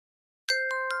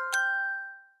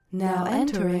Now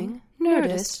entering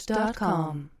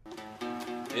Nerdist.com.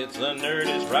 It's the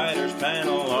Nerdist Writers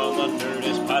Panel on the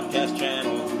Nerdist Podcast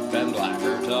Channel. Ben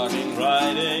Blacker talking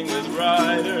writing with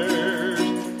writers.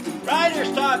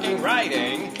 Writers talking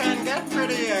writing can get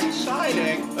pretty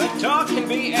exciting. The talk can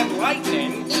be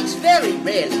enlightening. It's very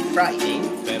rarely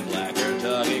frightening. Ben Blacker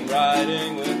talking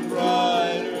writing with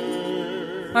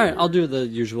writers. All right, I'll do the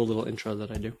usual little intro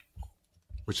that I do.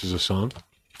 Which is a song?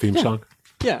 Theme song?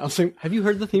 Yeah, I'll sing. Have you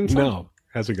heard the theme song? No.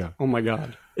 How's it go? Oh my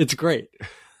God. It's great.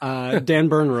 Dan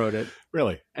Byrne wrote it.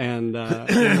 Really? And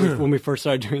when we first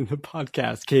started doing the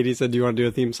podcast, Katie said, "Do you want to do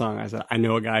a theme song?" I said, "I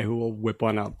know a guy who will whip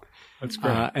one up." That's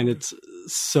great. And it's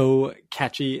so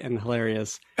catchy and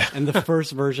hilarious. And the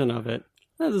first version of it,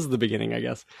 this is the beginning, I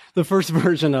guess. The first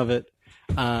version of it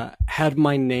had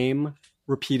my name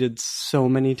repeated so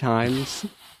many times.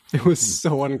 It was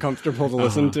so uncomfortable to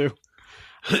listen to.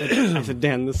 I said,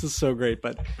 Dan, this is so great,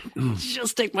 but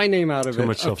just take my name out of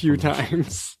it a few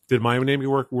times. Did my name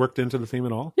worked into the theme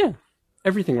at all? Yeah.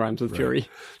 Everything rhymes with Fury.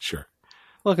 Sure.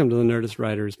 Welcome to the Nerdist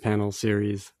Writers Panel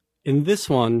series. In this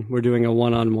one, we're doing a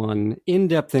one-on-one,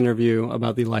 in-depth interview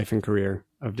about the life and career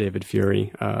of David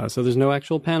Fury. So there's no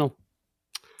actual panel.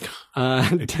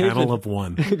 David, panel of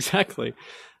one. Exactly.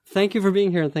 Thank you for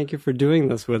being here, and thank you for doing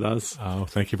this with us. Oh,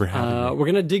 thank you for having me. We're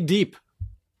going to dig deep.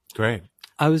 Great.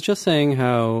 I was just saying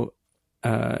how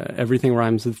everything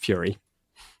rhymes with Fury.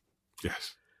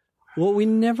 Yes. What we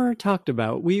never talked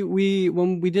about, we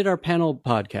when we did our panel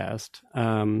podcast,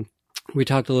 we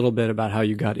talked a little bit about how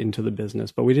you got into the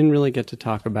business, but we didn't really get to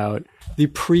talk about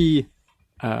the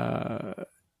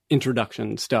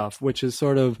introduction stuff, which is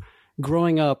sort of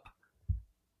growing up.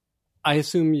 I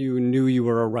assume you knew you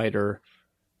were a writer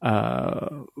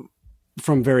from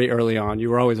very early on. You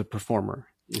were always a performer.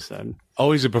 You said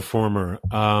always a performer.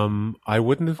 I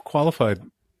wouldn't have qualified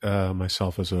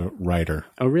myself as a writer.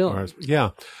 Oh, really? Yeah.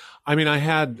 I mean, I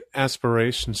had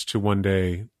aspirations to one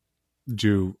day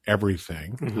do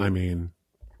everything. Mm-hmm.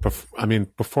 I mean,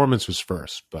 performance was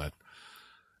first, but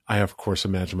I, of course,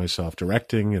 imagined myself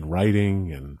directing and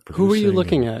writing and producing. Who were you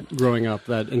looking at growing up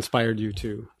that inspired you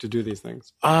to do these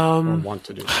things or want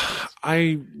to do these things?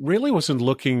 I really wasn't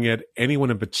looking at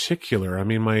anyone in particular. I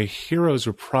mean, my heroes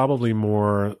were probably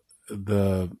more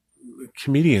the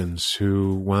comedians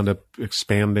who wound up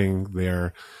expanding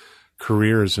their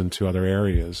careers into other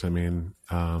areas. I mean,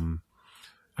 when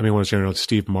I was younger,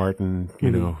 Steve Martin,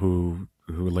 you know, who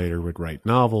later would write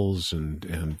novels and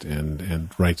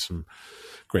write some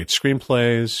great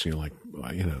screenplays. Like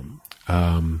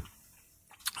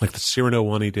the Cyrano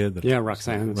one he did.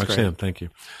 Roxanne. Roxanne, thank you.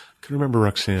 I couldn't remember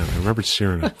Roxanne. I remembered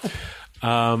Cyrano.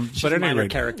 But at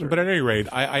any rate,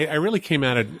 I really came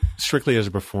at it strictly as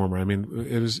a performer. I mean,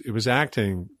 it was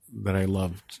acting that I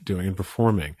loved doing and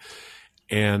performing.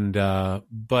 And,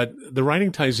 but the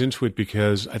writing ties into it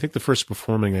because I think the first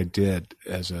performing I did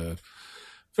as a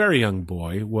very young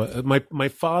boy was my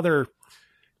father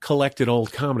collected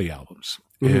old comedy albums.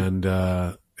 Mm-hmm.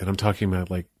 And I'm talking about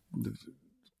like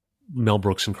Mel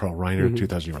Brooks and Carl Reiner, mm-hmm.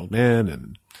 2,000-Year-Old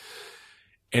Man.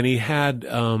 And he had,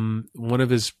 one of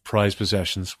his prized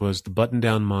possessions was The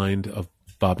Button-Down Mind of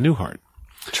Bob Newhart.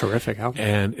 Terrific album.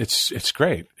 And it's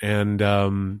great. And,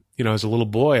 as a little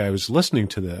boy, I was listening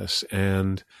to this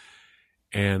and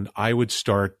I would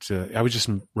start, I would just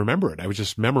remember it. I would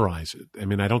just memorize it. I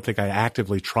mean, I don't think I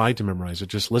actively tried to memorize it,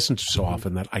 just listened to so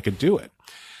often that I could do it.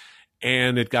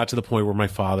 And it got to the point where my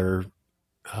father,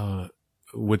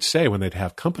 would say when they'd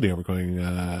have company over going,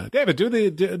 David, do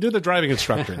the driving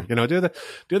instructor,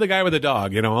 do the guy with the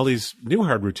dog, all these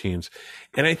Newhart routines.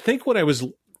 And I think what I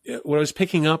was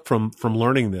picking up from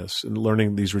learning this and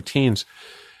learning these routines,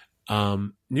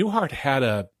 Newhart had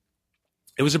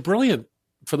it was a brilliant,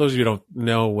 for those of you who don't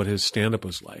know what his stand-up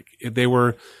was like, they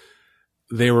were,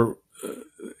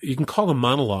 you can call them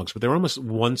monologues, but they were almost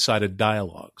one-sided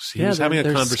dialogues. He was having a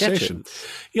conversation.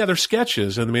 Sketches. Yeah, they're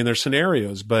sketches, and I mean they're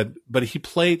scenarios. But he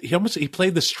played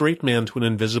the straight man to an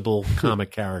invisible comic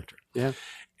character. Yeah,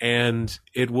 and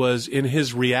it was in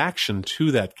his reaction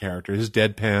to that character, his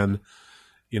deadpan,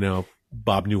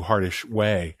 Bob Newhartish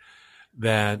way,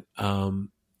 that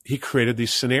he created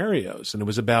these scenarios, and it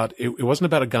was about. It wasn't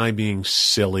about a guy being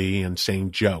silly and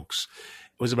saying jokes.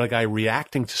 It was about a guy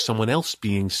reacting to someone else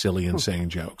being silly and saying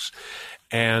jokes.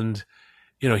 And,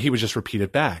 he would just repeat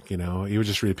it back, he would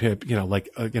just repeat,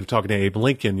 talking to Abe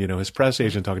Lincoln, his press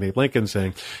agent talking to Abe Lincoln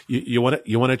saying, you want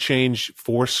to change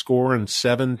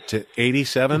 7 to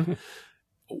 87?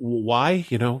 Why?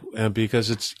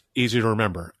 Because it's easy to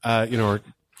remember, or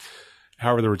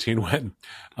however the routine went.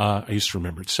 I used to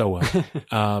remember it so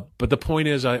well. But the point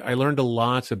is I learned a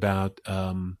lot about,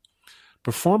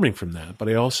 performing from that. But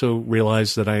I also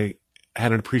realized that I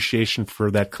had an appreciation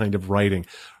for that kind of writing,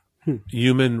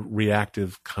 human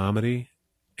reactive comedy.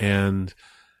 And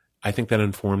I think that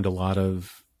informed a lot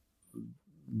of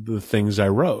the things I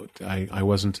wrote. I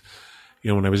wasn't,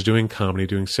 when I was doing comedy,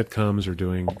 doing sitcoms or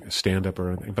doing stand-up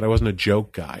or anything, but I wasn't a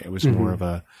joke guy. I was more of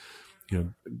a,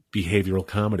 behavioral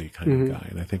comedy kind of guy.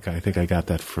 And I think I got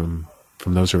that from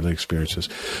those early experiences.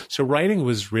 So writing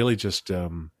was really just,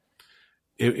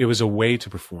 it was a way to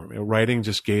perform. Writing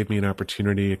just gave me an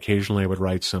opportunity. Occasionally I would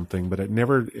write something, but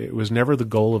it was never the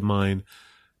goal of mine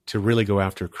to really go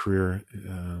after a career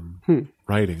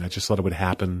writing. I just thought it would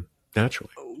happen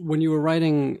naturally. When you were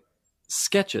writing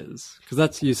sketches,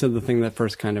 because you said the thing that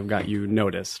first kind of got you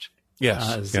noticed.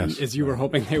 Yes, Is you were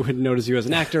hoping they would notice you as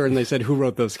an actor, and they said, who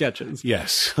wrote those sketches?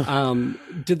 Yes.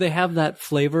 Did they have that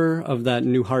flavor of that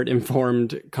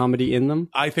Newhart-informed comedy in them?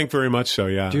 I think very much so,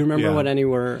 yeah. Do you remember what any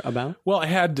were about? Well, I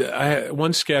had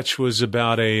one sketch was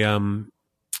about it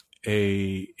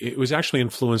was actually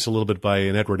influenced a little bit by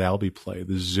an Edward Albee play,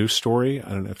 The Zoo Story. I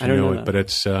don't know if you know it, but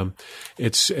it's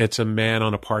a man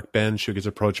on a park bench who gets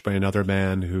approached by another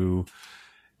man who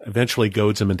eventually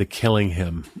goads him into killing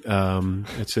him.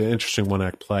 It's an interesting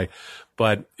one-act play,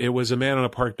 but it was a man on a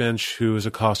park bench who was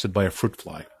accosted by a fruit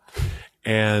fly,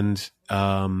 and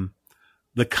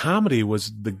the comedy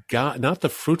was the guy, not the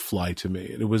fruit fly to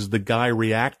me. It was the guy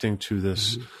reacting to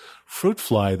this fruit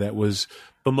fly that was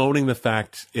bemoaning the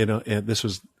fact, and this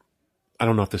was, I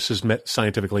don't know if this is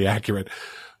scientifically accurate.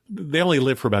 They only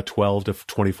live for about 12 to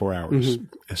 24 hours.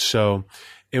 So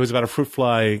it was about a fruit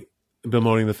fly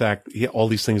bemoaning the fact all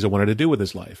these things I wanted to do with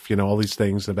his life, all these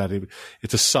things about it.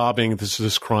 It's a sobbing,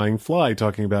 this crying fly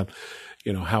talking about,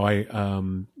 how I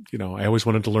always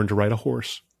wanted to learn to ride a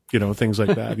horse, things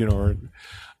like that,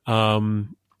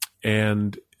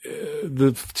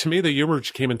 to me, the humor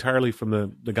came entirely from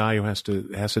the guy who has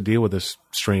to deal with this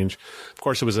strange. Of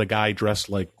course, it was a guy dressed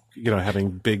like,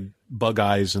 having big bug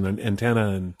eyes and an antenna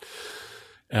and,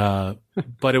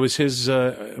 but it was his,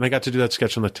 and I got to do that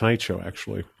sketch on the Tonight Show,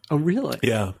 actually. Oh, really?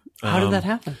 Yeah. How did that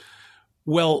happen?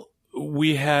 Well,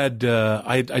 we had,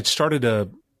 I'd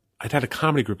had a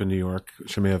comedy group in New York,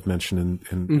 which I may have mentioned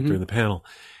during the panel,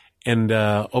 and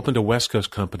opened a West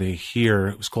Coast company here.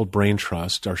 It was called Brain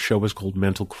Trust. Our show was called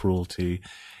Mental Cruelty.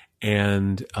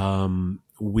 And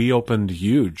we opened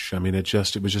huge. I mean, it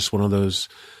was just one of those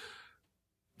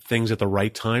things at the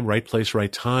right time, right place,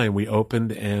 right time. We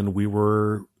opened and we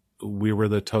were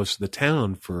the toast of the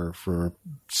town for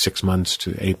 6 months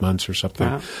to 8 months or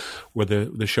something, where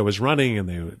the show was running, and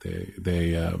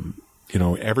they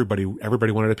everybody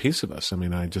wanted a piece of us. I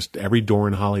mean, every door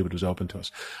in Hollywood was open to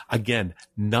us. Again,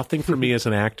 nothing for me as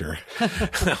an actor,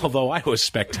 although I was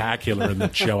spectacular in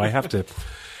that show. I have to,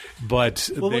 but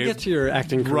we'll get to your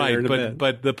acting career in a bit.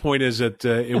 But the point is that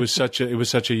it was such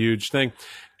a huge thing.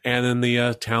 And then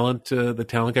the talent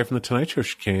guy from the Tonight Show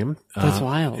came. That's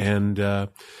wild. And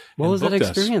what was that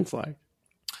experience like?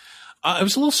 It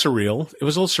was a little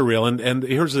surreal. And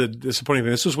here's the disappointing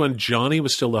thing. This was when Johnny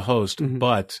was still the host,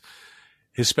 but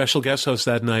his special guest host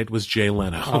that night was Jay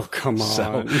Leno. Oh, come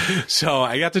on. So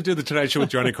I got to do the Tonight Show with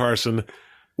Johnny Carson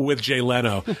with Jay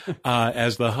Leno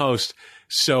as the host.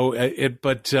 So it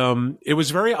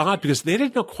was very odd because they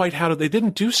didn't know quite they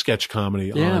didn't do sketch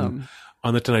comedy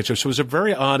on the Tonight Show. So it was a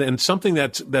very odd and something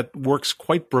that works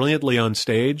quite brilliantly on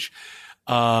stage.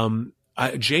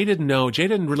 Jay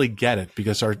didn't really get it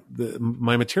because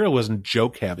my material wasn't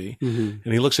joke heavy, and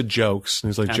he looks at jokes and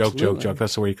he's like, joke.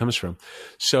 That's the way he comes from.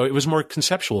 So it was more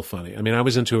conceptual funny. I mean, I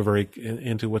was into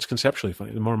what's conceptually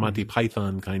funny, the more Monty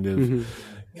Python kind of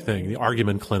thing, the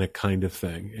argument clinic kind of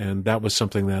thing. And that was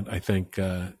something that I think,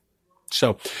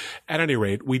 so at any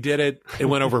rate, we did it. It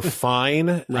went over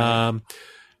fine. Right.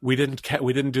 We didn't get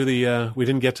to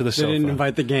the sofa. Didn't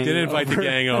invite the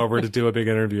gang over to do a big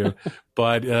interview.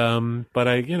 But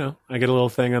I get a little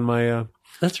thing on my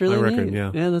that's really my record.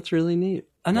 Neat. Yeah, that's really neat.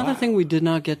 Another thing we did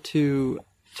not get to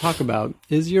talk about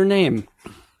is your name.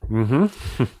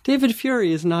 David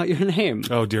Fury is not your name.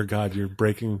 Oh dear God, you're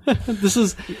breaking. This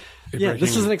is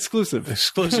an exclusive.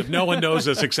 Exclusive. No one knows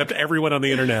this except everyone on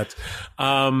the internet.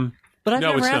 But I've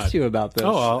never asked you about this.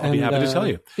 Oh, I'll be happy to tell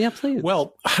you. Yeah, please.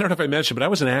 Well, I don't know if I mentioned, but I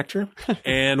was an actor.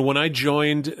 And when I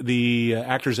joined the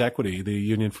Actors Equity, the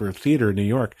Union for Theater in New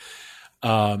York,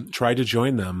 tried to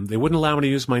join them, they wouldn't allow me to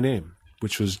use my name,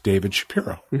 which was David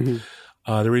Shapiro.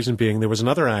 The reason being there was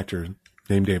another actor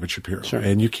named David Shapiro. Sure.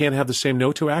 And you can't have the same,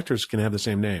 no two actors can have the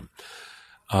same name.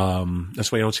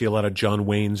 That's why you don't see a lot of John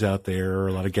Waynes out there, or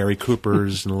a lot of Gary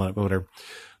Coopers and a lot of whatever.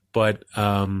 But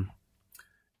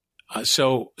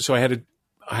so I had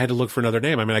to look for another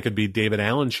name. I mean, I could be David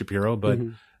Allen Shapiro, but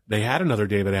they had another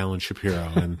David Allen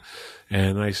Shapiro,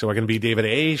 and I said, we're going to be David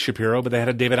A. Shapiro, but they had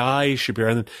a David I.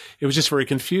 Shapiro, and it was just very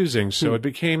confusing. So it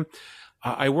became.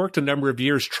 I worked a number of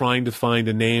years trying to find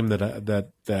a name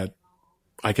that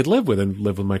I could live with and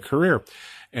live with my career.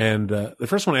 And the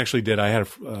first one I actually did, I had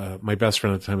my best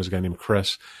friend at the time was a guy named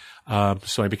Chris.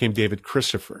 So I became David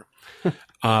Christopher.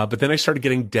 But then I started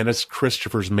getting Dennis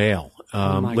Christopher's mail,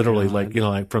 literally God.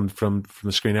 like from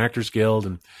the Screen Actors Guild.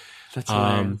 And That's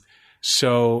hilarious.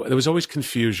 so there was always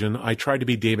confusion. I tried to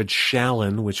be David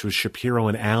Shallon, which was Shapiro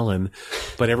and Allen,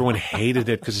 but everyone hated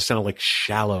it because it sounded like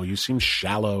shallow. You seem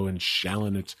shallow, and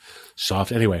Shallon, it's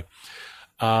soft. Anyway,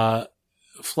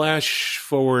 flash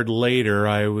forward later,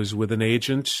 I was with an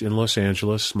agent in Los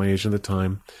Angeles, my agent at the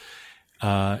time,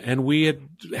 and we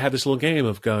had this little game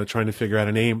of trying to figure out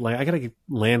a name. Like, I got to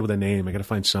land with a name. I got to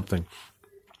find something.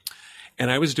 And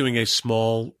I was doing a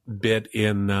small bit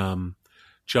in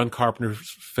John Carpenter's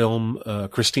film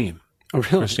Christine. Oh,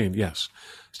 really? Christine, yes,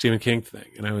 Stephen King thing.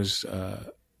 And I was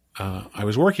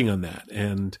working on that,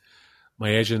 and my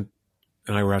agent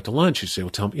and I were out to lunch. He'd say, "Well,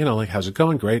 tell me, like, how's it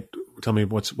going? Great. Tell me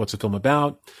what's the film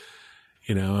about."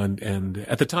 And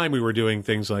at the time we were doing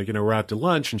things like, we're out to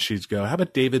lunch, and she'd go, "How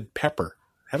about David Pepper?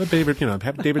 How about David,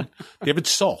 David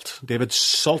Salt, David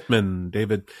Saltman,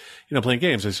 David, playing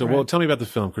games." I said, "Well, tell me about the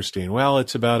film, Christine." "Well,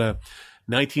 it's about a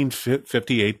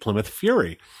 1958 Plymouth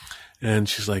Fury." And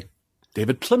she's like,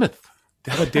 "David Plymouth.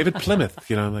 How about David Plymouth?"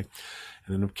 I'm like,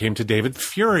 and then it came to David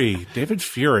Fury.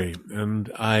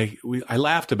 And I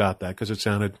laughed about that because it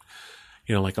sounded,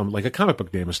 like a comic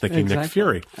book name. I was thinking Nick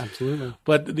Fury. Absolutely.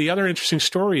 But the other interesting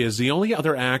story is the only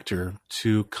other actor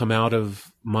to come out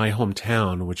of my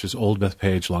hometown, which is Old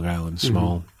Bethpage, Long Island,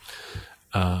 small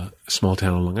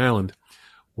town on Long Island,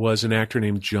 was an actor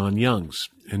named John Youngs.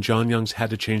 And John Youngs had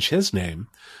to change his name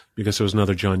because there was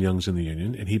another John Youngs in the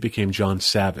Union, and he became John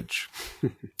Savage.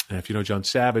 And if you know John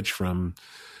Savage from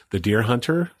The Deer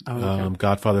Hunter,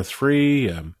 Godfather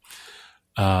 3,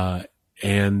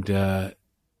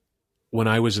 when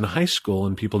I was in high school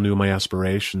and people knew my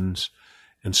aspirations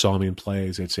and saw me in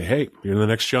plays, they'd say, "Hey, you're the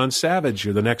next John Savage.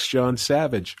 You're the next John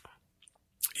Savage."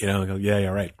 I go, "Yeah,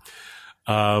 right."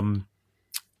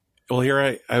 Well, here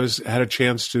I had a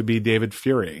chance to be David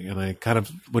Fury, and I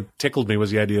what tickled me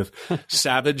was the idea of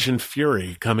Savage and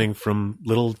Fury coming from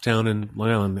little town in Long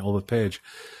Island, Old Bethpage.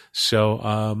 So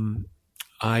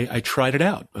I tried it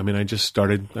out. I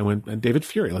went, David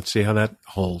Fury, let's see how that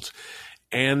holds.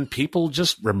 And people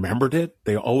just remembered it.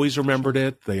 They always remembered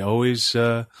it. They always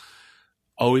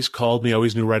called me,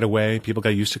 always knew right away. People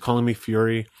got used to calling me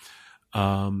Fury.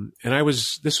 And I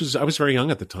was very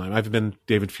young at the time. I've been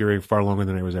David Fury far longer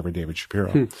than I was ever David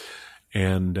Shapiro.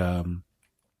 And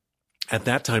at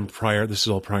that time, this is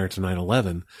all prior to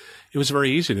 9/11, it was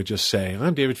very easy to just say,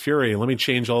 "I'm David Fury. Let me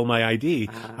change all my ID."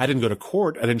 I didn't go to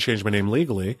court. I didn't change my name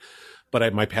legally.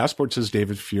 But my passport says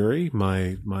David Fury.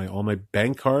 All my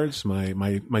bank cards,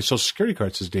 my Social Security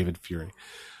card says David Fury.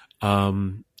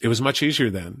 It was much easier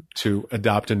then to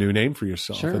adopt a new name for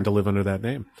yourself and to live under that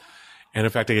name. And in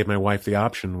fact, I gave my wife the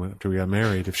option after we got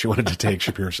married if she wanted to take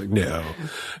Shapiro. She's like,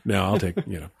 no, I'll take,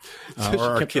 So or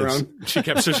our kids. She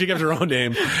kept her own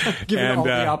name. Give all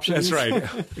the options. That's right,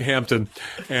 Hampton,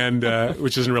 and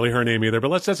which isn't really her name either.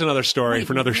 But that's another story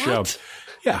for another show.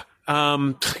 Yeah.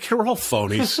 We're all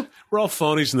phonies. We're all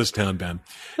phonies in this town, Ben,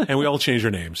 and we all change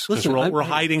our names because we're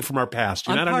hiding from our past.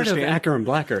 Do you I'm not part understand? of Acker and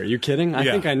Blacker. Are you kidding? I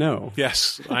think I know.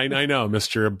 Yes, I know,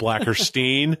 Mr.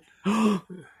 Blackerstein.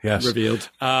 Yes, revealed.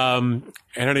 At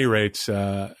any rate,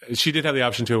 she did have the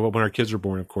option to when our kids were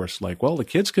born. Of course, like, well, the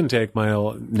kids can take my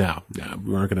old. No,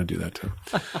 we weren't going to do that to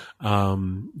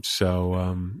them.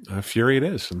 So Fury it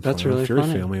is. And that's really Fury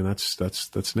funny. family, and that's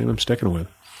the name I'm sticking with.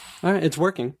 All right, it's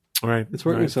working. All right. It's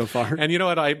working so far. And you know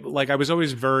what? I was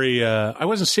always very, I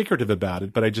wasn't secretive about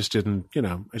it, but I just didn't,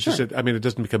 it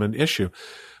doesn't become an issue.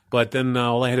 But then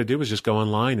all I had to do was just go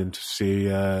online and see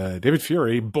David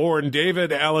Fury, born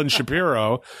David Allen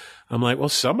Shapiro. I'm like, well,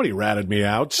 somebody ratted me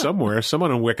out somewhere.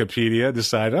 Someone on Wikipedia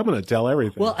decided I'm going to tell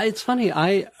everything. Well, it's funny.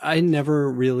 I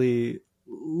never really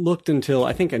looked until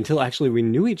actually we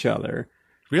knew each other.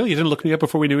 Really? You didn't look me up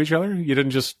before we knew each other? You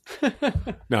didn't just...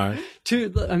 No.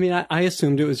 I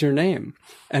assumed it was your name.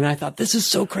 And I thought, this is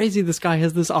so crazy. This guy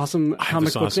has this awesome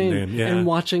comic book name. Yeah. And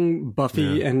watching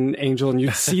Buffy and Angel, and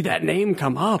you'd see that name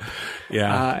come up.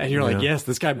 Yeah. And you're like, yes,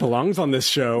 this guy belongs on this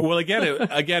show. Well, again,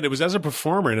 it was as a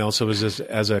performer and also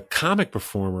as a comic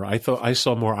performer. I thought I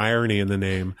saw more irony in the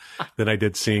name than I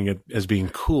did seeing it as being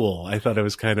cool. I thought it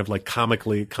was kind of like comic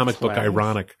book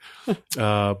ironic.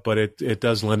 But it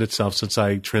does lend itself, since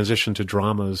I transitioned to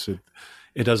dramas,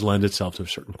 it does lend itself to a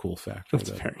certain cool factor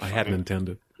that I hadn't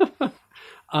intended.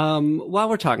 While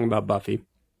we're talking about Buffy,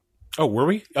 Oh, were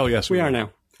we? Oh, yes, we are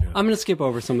now. I'm going to skip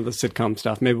over some of the sitcom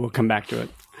stuff. Maybe we'll come back to it.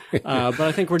 But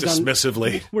I think we're done.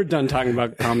 Dismissively. We're done talking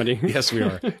about comedy. Yes, we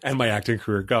are. And my acting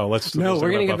career. Go. Let's No, talk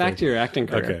we're going to about get back Buffy. to your acting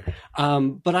career.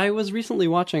 Okay. But I was recently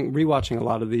rewatching a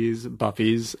lot of these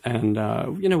Buffys, and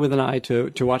with an eye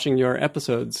to watching your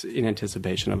episodes in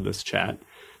anticipation of this chat.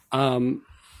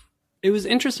 It was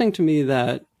interesting to me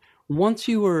that once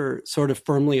you were sort of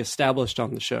firmly established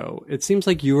on the show, it seems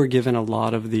like you were given a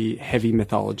lot of the heavy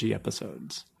mythology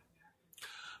episodes.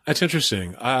 That's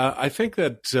interesting. I think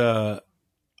that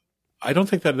I don't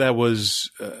think that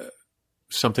was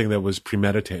something that was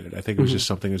premeditated. I think it was just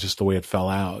something. It's just the way it fell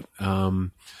out.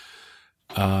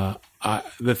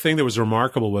 The thing that was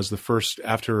remarkable was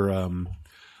after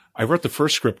I wrote the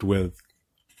first script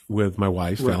with my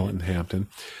wife, Ellen Hampton,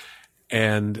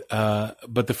 and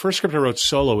but the first script I wrote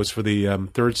solo was for the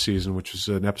third season, which was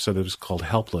an episode that was called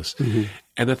Helpless.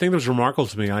 And the thing that was remarkable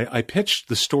to me, I pitched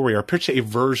the story, or pitched a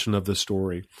version of the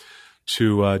story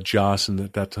to Joss and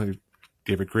at that time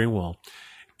David Greenwald.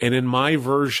 And in my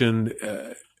version,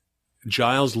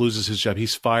 Giles loses his job.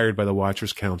 He's fired by the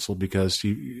Watchers Council because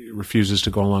he refuses to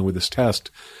go along with this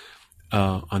test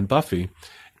on Buffy.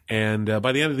 And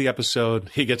by the end of the episode,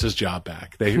 he gets his job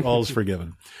back. All is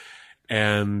forgiven.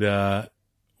 And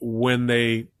when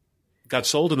they got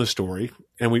sold in the story,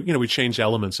 and we changed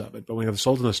elements of it, but when they got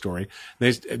sold in the story,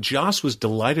 Joss was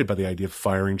delighted by the idea of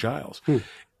firing Giles,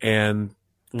 and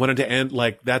wanted to end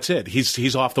like that's it.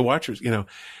 He's off the Watchers,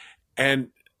 And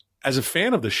as a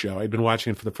fan of the show, I'd been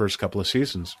watching it for the first couple of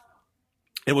seasons.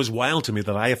 It was wild to me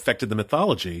that I affected the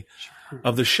mythology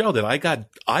of the show. That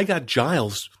I got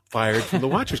Giles fired from the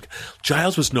Watchers.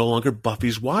 Giles was no longer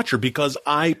Buffy's Watcher because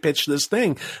I pitched this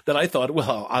thing that I thought,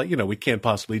 we can't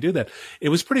possibly do that. It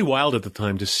was pretty wild at the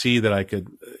time to see that I could,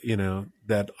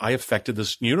 that I affected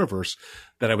this universe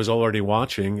that I was already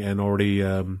watching and already,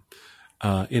 and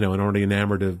already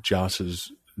enamored of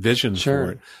Joss's visions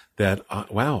for it. That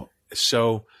wow.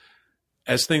 So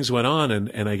as things went on,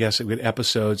 and I guess with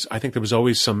episodes, I think there was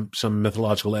always some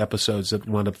mythological episodes that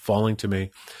wound up falling to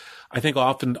me. I think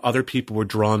often other people were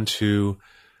drawn to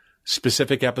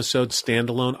specific episodes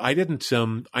standalone. I didn't.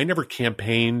 I never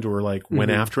campaigned or went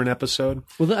after an episode.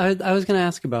 Well, I was going to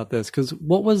ask about this because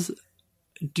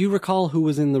do you recall who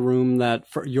was in the room that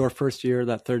for your first year,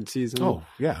 that third season? Oh,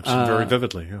 yeah, very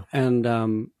vividly. Yeah. And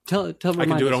tell I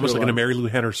can do it almost like in a Mary Lou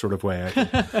Henner sort of way.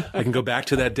 I can go back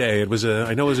to that day.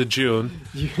 I know it was a June.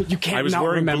 You can't I was not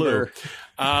wearing remember. blue.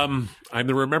 I'm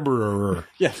the rememberer.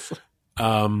 Yes.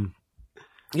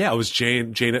 Yeah, it was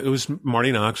Jane. It was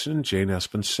Marty Noxon, Jane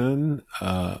Espenson.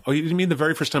 You mean the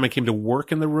very first time I came to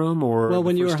work in the room, or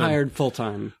when you were hired full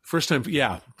time? First time,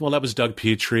 yeah. Well, that was Doug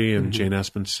Petrie and Jane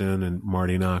Espenson and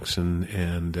Marty Noxon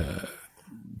and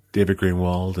David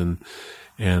Greenwald and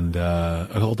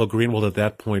although Greenwald at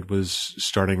that point was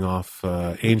starting off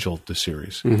Angel, the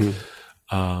series.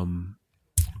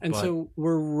 So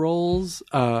were roles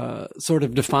sort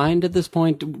of defined at this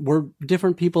point? Were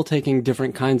different people taking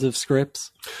different kinds of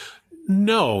scripts?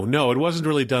 No, it wasn't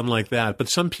really done like that. But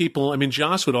some people,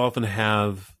 Joss would often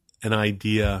have an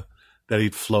idea that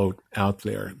he'd float out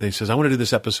there. He says, I want to do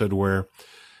this episode where,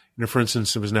 for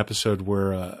instance, there was an episode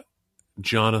where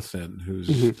Jonathan,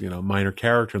 who's a minor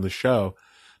character in the show,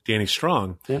 Danny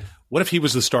Strong, what if he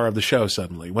was the star of the show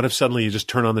suddenly? What if suddenly you just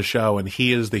turn on the show and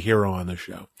he is the hero on the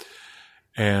show?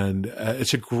 And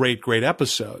it's a great, great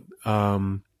episode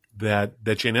that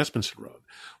Jane Espenson wrote.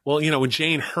 Well, when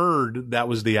Jane heard that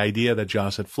was the idea that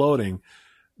Joss had floating,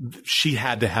 she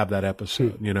had to have that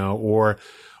episode,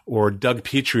 or Doug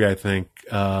Petrie, I think,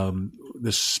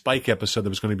 this Spike episode that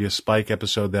was going to be a Spike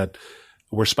episode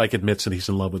where Spike admits that he's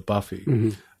in love with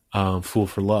Buffy, Fool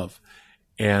for Love.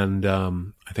 And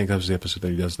I think that was the episode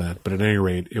that he does that. But at any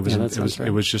rate, it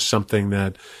was just something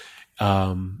that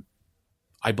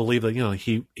I believe that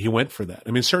he went for that.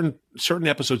 Certain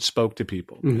episodes spoke to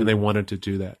people, and they wanted to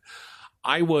do that.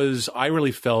 I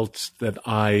really felt that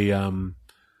I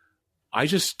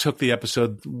just took the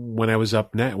episode when I was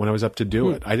up to do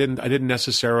it. I didn't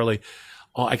necessarily.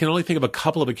 I can only think of a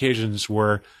couple of occasions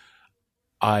where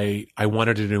I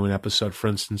wanted to do an episode. For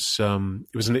instance,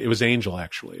 it was Angel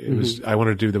actually.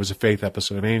 There was a Faith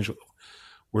episode of Angel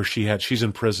where she's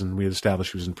in prison. We had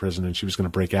established she was in prison and she was going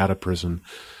to break out of prison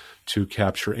to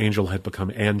capture. Angel had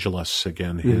become Angelus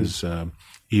again, his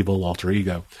evil alter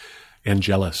ego,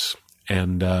 Angelus.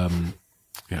 And I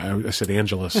said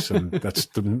Angelus, and that's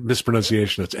the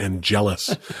mispronunciation. It's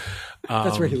Angelus.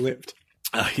 That's where he lived.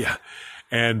 Yeah.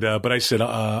 And but I said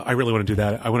I really want to do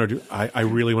that. I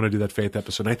really want to do that Faith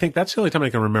episode. And I think that's the only time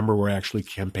I can remember where I actually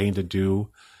campaigned to do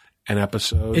an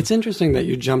episode. It's interesting that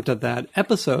you jumped at that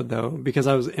episode, though, because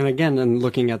and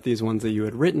looking at these ones that you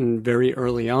had written very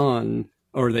early on,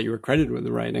 or that you were credited with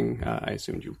the writing. I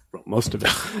assumed you wrote most of it.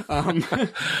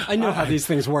 I know how these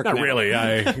things work. Not now. really.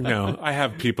 I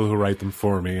have people who write them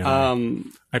for me. And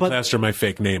I plaster my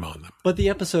fake name on them. But the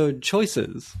episode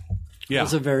Choices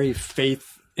was a very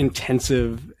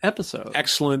faith-intensive episode.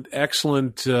 Excellent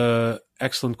question,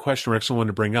 or excellent one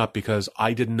to bring up, because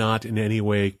I did not in any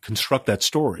way construct that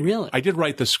story. Really? I did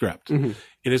write the script. Mm-hmm.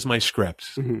 It is my script.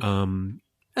 And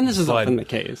this is often the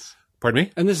case. Pardon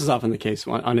me? And this is often the case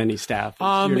on any staff.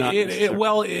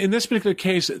 Well, in this particular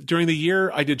case, during the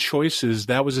year I did Choices,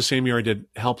 that was the same year I did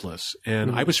Helpless,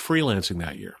 and I was freelancing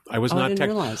that year. I was not. I didn't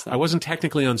realize that. I wasn't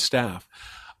technically on staff.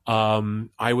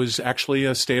 I was actually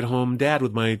a stay-at-home dad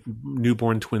with my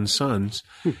newborn twin sons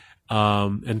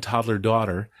and toddler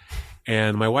daughter,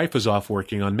 and my wife was off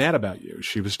working on Mad About You.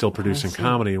 She was still producing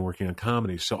comedy and working on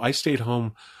comedy, so I stayed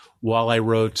home while I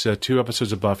wrote 2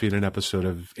 episodes of Buffy and an episode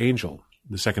of Angel.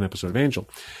 The second episode of Angel.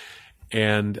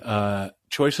 And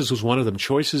Choices was one of them.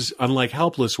 Choices, unlike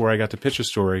Helpless, where I got to pitch a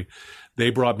story,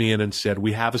 they brought me in and said,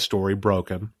 we have a story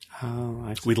broken. Oh,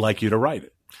 I see. We'd like you to write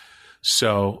it.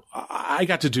 So I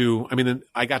got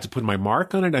to put my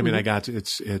mark on it. I mean, I got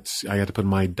to put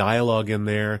my dialogue in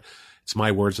there. It's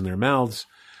my words in their mouths.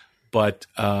 But,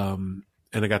 and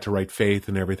I got to write Faith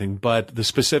and everything. But the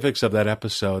specifics of that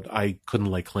episode, I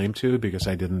couldn't lay claim to because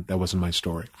that wasn't my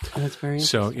story. Oh, that's very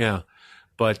interesting. So, yeah.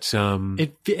 But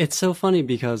it's so funny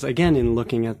because, again, in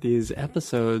looking at these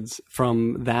episodes,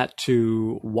 from that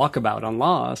to Walkabout on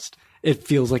Lost, it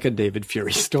feels like a David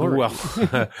Fury story. Well,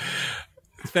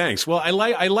 thanks. Well,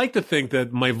 I like to think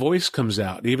that my voice comes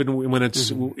out even when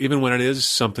it is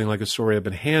something like a story I've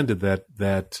been handed.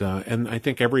 And I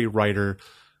think every writer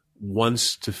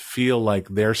wants to feel like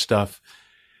their stuff,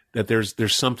 that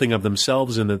there's something of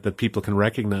themselves in it that people can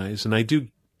recognize, and I do.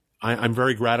 I'm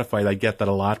very gratified. I get that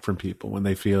a lot from people when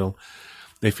they feel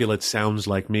it sounds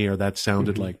like me or that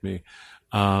sounded like me.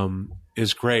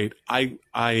 Is great. I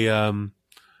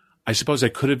suppose I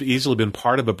could have easily been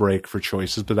part of a break for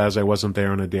Choices, but as I wasn't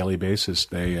there on a daily basis,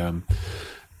 they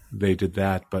did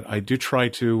that. But I do try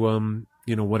to,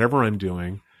 whatever I'm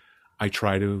doing, I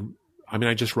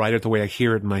just write it the way I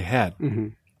hear it in my head. Mm-hmm.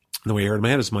 The way I hear it in my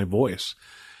head is my voice.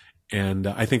 And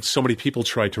I think so many people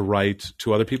try to write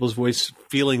to other people's voice,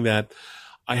 feeling that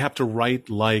I have to write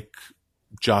like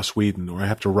Joss Whedon, or I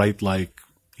have to write like,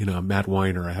 Matt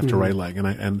Weiner. I have to write like,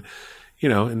 and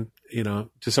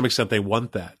to some extent they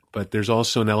want that, but there's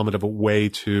also an element of a way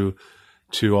to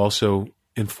also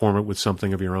inform it with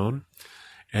something of your own.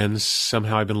 And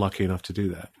somehow I've been lucky enough to do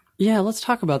that. Yeah, let's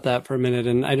talk about that for a minute.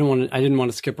 And I didn't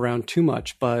want to skip around too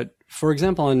much, but for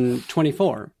example, in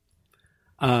 24,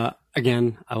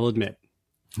 again, I will admit,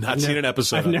 seen an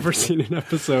episode. I've never seen an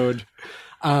episode.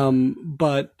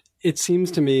 But it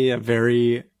seems to me a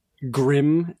very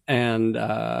grim and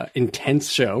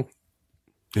intense show.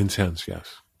 Intense,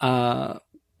 yes.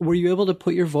 Were you able to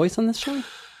put your voice on this show?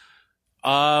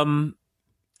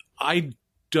 I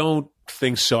don't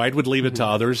think so. I would leave it to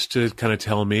others to kind of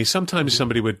tell me. Sometimes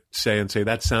somebody would say,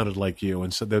 that sounded like you.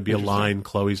 And so there'd be a line,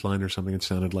 Chloe's line or something that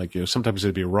sounded like you. Sometimes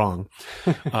it'd be wrong.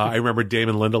 I remember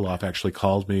Damon Lindelof actually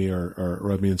called me or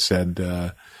wrote me and said,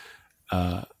 there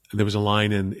was a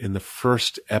line in the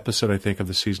first episode, I think, of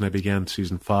the season I began,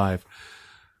 season 5,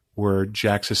 where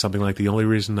Jack says something like, the only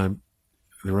reason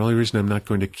I'm not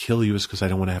going to kill you is because I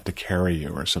don't want to have to carry you,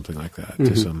 or something like that.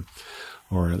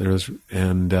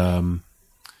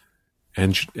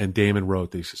 And Damon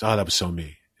wrote these. He says, that was so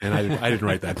me. And I didn't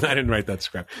write that. I didn't write that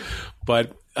script.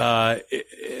 But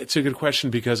it's a good question,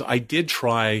 because I did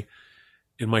try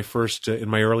in my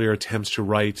earlier attempts to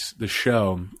write the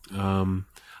show.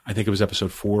 I think it was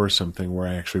episode 4 or something, where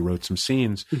I actually wrote some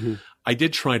scenes. Mm-hmm. I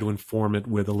did try to inform it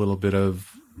with a little bit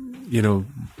of,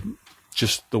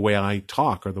 just the way I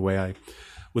talk, or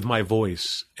with my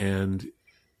voice. And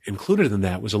included in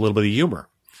that was a little bit of humor.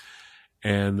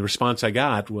 And the response I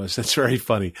got was, that's very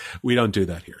funny. We don't do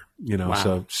that here,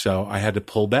 Wow. So I had to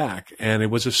pull back, and it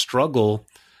was a struggle.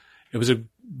 It was a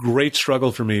great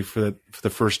struggle for me for the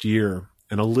first year,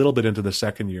 and a little bit into the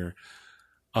second year,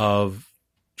 of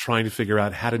trying to figure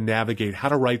out how to navigate, how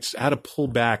to pull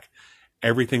back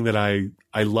everything that I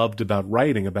loved about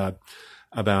writing, about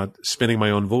spinning my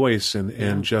own voice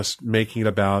and just making it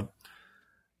about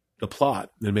the plot,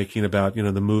 and making it about,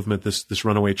 the movement, this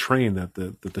runaway train that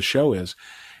the show is.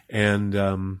 And,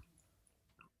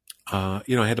 I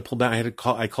had to pull back.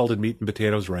 I called it meat and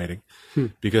potatoes writing,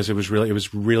 because it was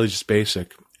really just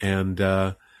basic. And,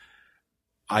 I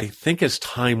think as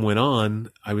time went on,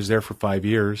 I was there for 5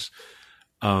 years.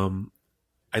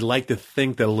 I like to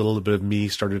think that a little bit of me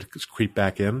started to creep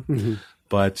back in.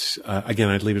 But again,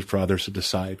 I'd leave it for others to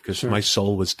decide because my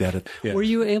soul was dead. Were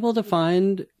you able to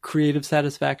find creative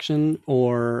satisfaction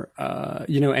or,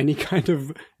 any kind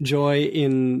of joy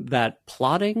in that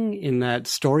plotting, in that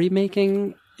story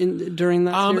making during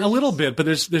that series? A little bit, but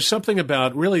there's something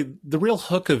about really the real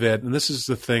hook of it, and this is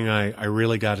the thing I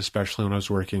really got, especially when I was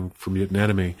working for Mutant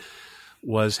Enemy,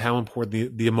 was how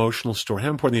important the emotional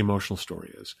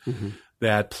story is.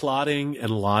 That plotting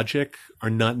and logic are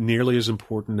not nearly as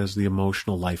important as the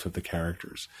emotional life of the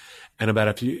characters, and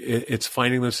it's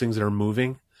finding those things that are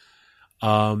moving.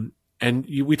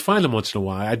 We'd find them once in a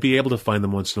while. I'd be able to find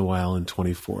them once in a while in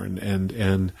 24,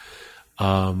 and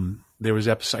there was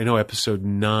episode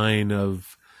 9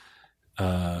 of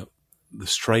the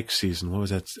strike season. What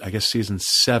was that? I guess season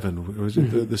 7.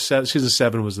 It was season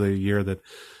 7 was the year that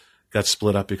got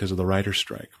split up because of the writer's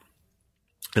strike.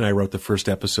 And I wrote the first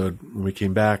episode when we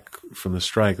came back from the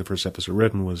strike. The first episode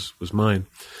written was mine.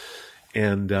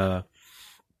 And I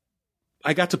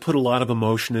got to put a lot of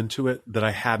emotion into it that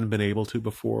I hadn't been able to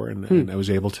before. And I was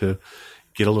able to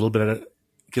get a little bit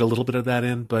of that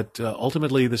in. But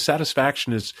ultimately, the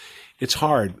satisfaction it's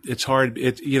hard. It's hard.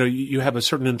 You have a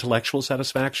certain intellectual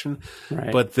satisfaction,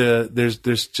 right. But there's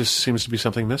just seems to be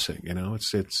something missing.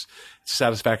 It's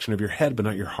satisfaction of your head, but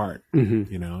not your heart.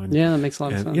 Mm-hmm. And, that makes a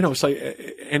lot of sense. It's like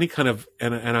any kind of,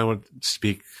 and I won't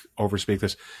overspeak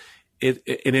this.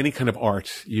 In any kind of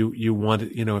art, you want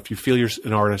it, if you feel you're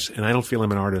an artist, and I don't feel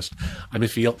I'm an artist, I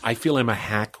feel I'm a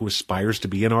hack who aspires to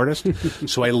be an artist.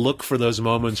 So I look for those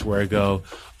moments where I go,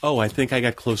 oh, I think I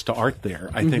got close to art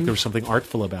there. I think there was something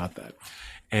artful about that.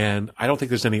 And I don't think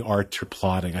there's any art to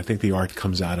plotting. I think the art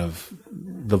comes out of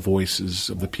the voices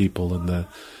of the people and the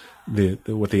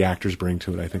what the actors bring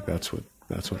to it. I think that's what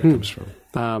it comes from.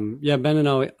 Ben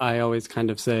and I always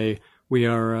kind of say we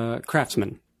are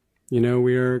craftsmen.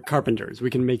 We are carpenters. We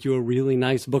can make you a really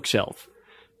nice bookshelf.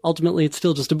 Ultimately, it's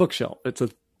still just a bookshelf. It's a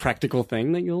practical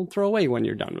thing that you'll throw away when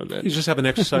you're done with it. You just haven't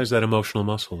exercised that emotional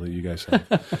muscle that you guys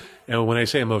have. And when I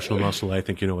say emotional muscle, I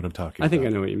think you know what I'm talking about. I think I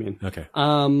know what you mean. Okay.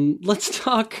 Let's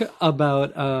talk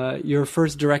about your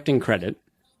first directing credit.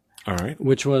 All right.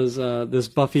 Which was this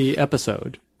Buffy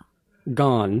episode,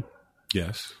 Gone.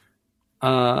 Yes.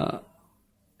 Had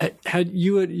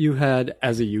you had,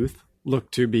 as a youth,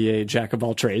 looked to be a jack of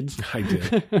all trades? I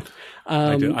did.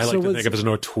 I like to think of it as an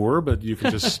auteur, but you can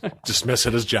just dismiss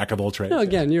it as jack of all trades. No,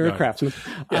 again, you're a craftsman.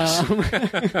 Yes.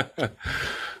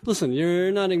 Listen,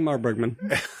 you're not Ingmar Bergman.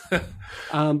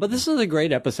 But this is a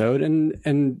great episode.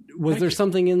 And was there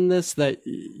something in this that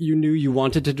you knew you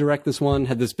wanted to direct this one?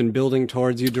 Had this been building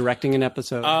towards you directing an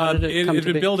episode? It had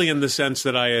been building in the sense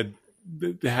that I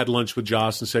had lunch with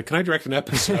Joss and said, "Can I direct an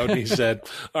episode?" And he said,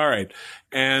 "All right."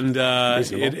 And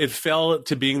it fell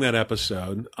to being that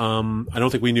episode. I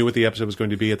don't think we knew what the episode was going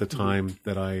to be at the time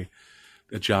that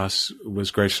Joss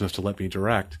was gracious enough to let me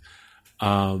direct.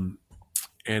 And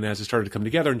as it started to come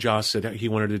together, and Joss said he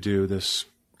wanted to do this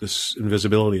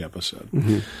invisibility episode,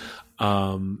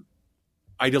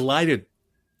 I delighted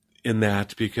in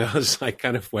that because I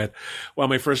kind of went, well,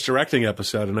 my first directing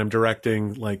episode, and I'm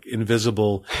directing like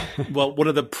invisible. Well, one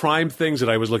of the prime things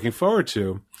that I was looking forward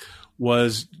to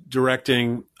was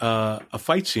directing a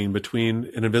fight scene between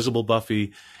an invisible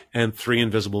Buffy and 3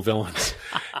 invisible villains.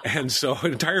 And so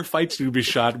an entire fight scene would be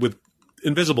shot with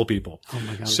invisible people. Oh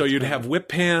my God, so you'd have whip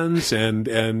pans and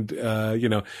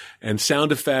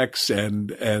sound effects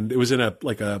and it was in a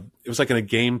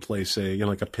gameplay, say,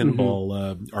 like a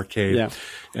pinball arcade. Yeah.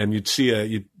 And you'd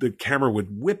see the camera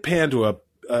would whip pan to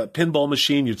a pinball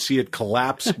machine. You'd see it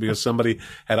collapse because somebody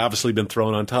had obviously been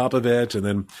thrown on top of it, and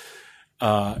then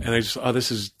and I just,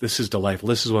 this is delightful.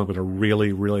 This is what I'm going to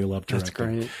really, really love directing.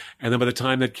 That's great. And then by the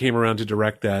time that came around to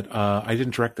direct that, I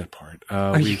didn't direct that part.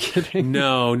 Are you kidding?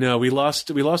 No, we lost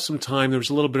some time. There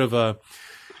was a little bit of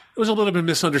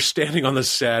misunderstanding on the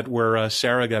set where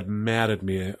Sarah got mad at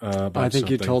me about I think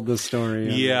something. you told this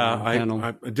story.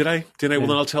 Yeah, did I? Yeah. Well,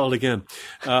 then I'll tell it again.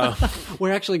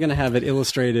 We're actually going to have it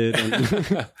illustrated and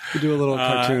we do a little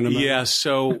cartoon about it. Yeah.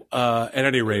 So at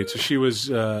any rate, so she was.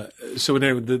 So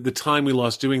the time we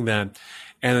lost doing that,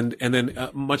 and then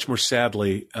much more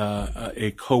sadly,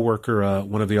 a coworker,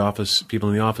 one of the people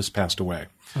in the office, passed away.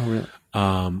 Oh, really?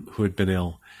 Who had been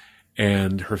ill.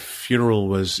 And her funeral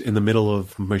was in the middle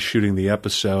of my shooting the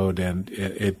episode, and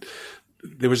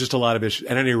there was just a lot of issues.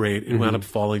 At any rate, it wound up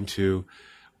falling to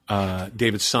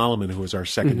David Solomon, who was our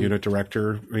second unit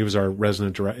director. He was our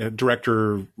resident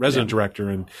director,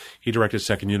 and he directed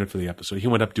second unit for the episode. He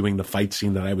wound up doing the fight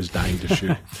scene that I was dying to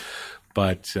shoot.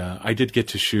 But I did get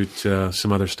to shoot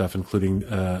some other stuff, including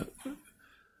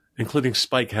including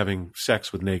Spike having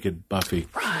sex with naked Buffy,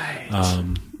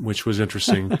 Right. which was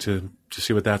interesting to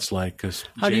see what that's like. 'Cause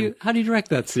How do you direct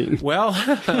that scene? Well,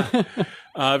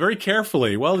 very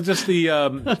carefully. Well, just the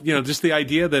just the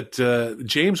idea that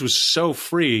James was so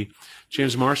free.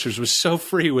 James Marsters was so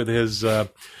free with his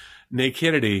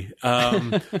nakedity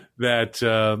that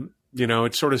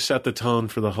it sort of set the tone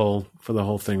for the whole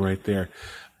thing right there.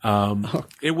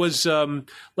 It was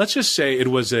let's just say it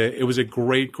was a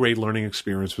great learning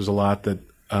experience. It was a lot that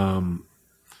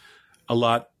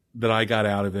I got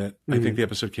out of it. I think the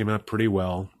episode came out pretty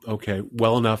well. Okay,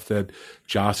 well enough that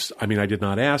Joss. I mean, I did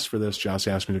not ask for this. Joss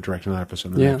asked me to direct another episode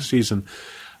in the next season.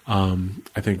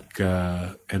 I think,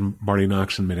 and Marty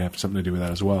Noxon may have something to do with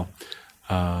that as well.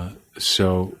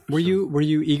 Were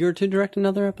you eager to direct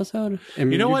another episode? I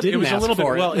mean, you know what? It was a little bit.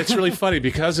 It. Well, it's really funny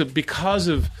because of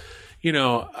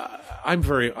I'm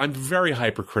very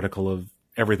hypercritical of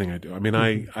everything I do. I mean,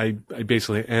 I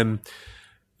basically, and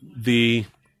the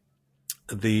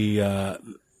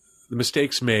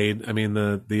mistakes made. I mean,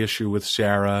 the issue with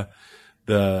Sarah.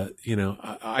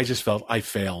 I just felt I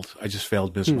failed. I just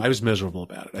failed miserably. I was miserable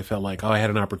about it. I felt like, I had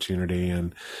an opportunity,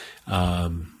 and I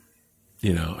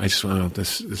just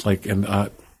this is like, and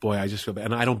boy, I just feel bad.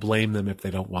 And I don't blame them if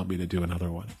they don't want me to do another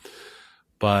one,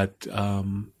 but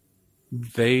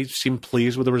they seem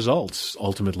pleased with the results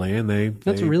ultimately, and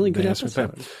that's a really good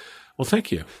episode. Well,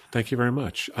 thank you very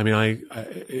much. I mean,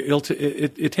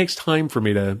 it takes time for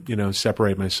me to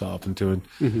separate myself and to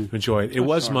enjoy it. It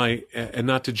was and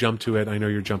not to jump to it. I know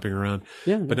you're jumping around,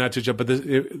 but not to jump. But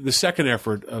the second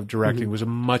effort of directing was a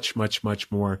much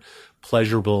more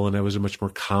pleasurable, and it was a much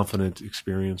more confident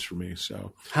experience for me.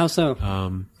 So how so?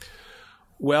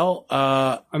 Well,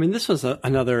 I mean, this was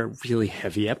another really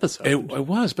heavy episode. It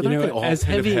was, but aren't they all as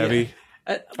kind of heavy?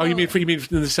 You mean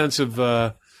in the sense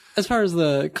of. As far as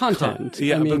the content,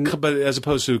 I mean, but as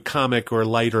opposed to comic or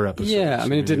lighter episodes. Yeah, I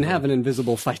mean, it didn't have an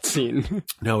invisible fight scene.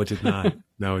 No, it did not.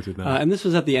 And this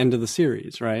was at the end of the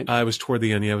series, right? I was toward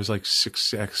the end. Yeah, I was like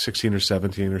 16 or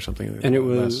 17 or something. And it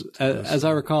was, as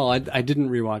I recall, I didn't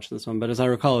rewatch this one, but as I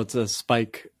recall, it's a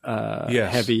Spike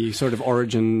heavy sort of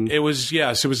origin. It was,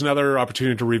 yes. It was another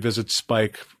opportunity to revisit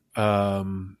Spike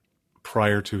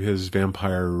prior to his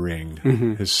vampire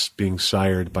ring, his being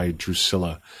sired by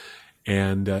Drusilla.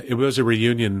 And it was a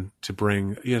reunion to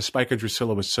bring, Spike and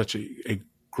Drusilla was such a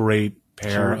great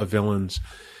pair of villains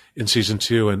in season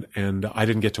 2, and I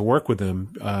didn't get to work with them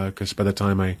because by the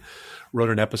time I wrote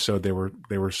an episode, they were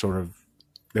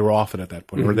off it at that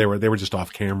point, or they were just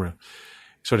off camera,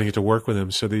 so I didn't get to work with them.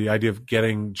 So the idea of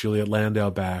getting Juliet Landau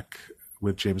back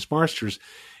with James Marsters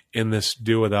in this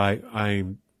duo that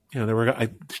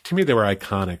to me, they were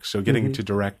iconic. So getting to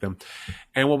direct them.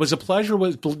 And what was a pleasure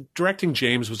was directing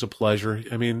James was a pleasure.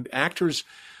 I mean, actors,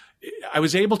 I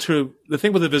was able to, the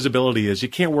thing with invisibility is you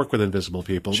can't work with invisible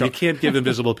people. Sure. You can't give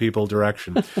invisible people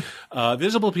direction.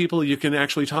 Visible people you can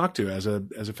actually talk to as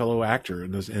a fellow actor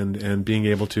and being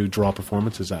able to draw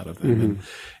performances out of them.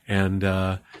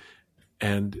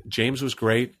 And James was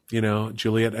great,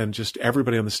 Juliet and just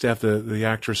everybody on the staff, the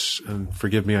actress, and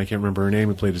forgive me, I can't remember her name,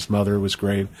 who played his mother, was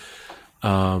great.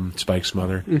 Spike's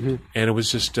mother. And it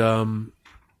was just, and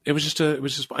I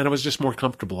was just more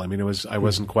comfortable. I mean, I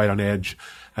wasn't quite on edge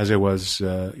as I was,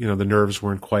 the nerves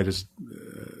weren't quite as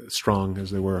strong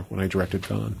as they were when I directed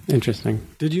Gone. Interesting.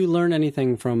 Did you learn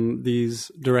anything from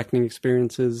these directing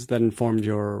experiences that informed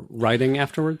your writing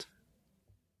afterwards?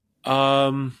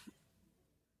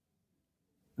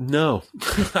 No,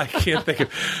 I can't think of.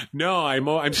 No,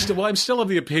 I'm still of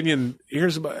the opinion.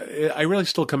 I really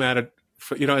still come at it.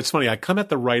 It's funny. I come at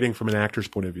the writing from an actor's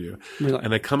point of view, really?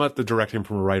 And I come at the directing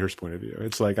from a writer's point of view.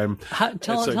 It's like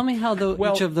tell me how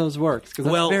each of those works, because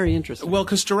that's very interesting. Well,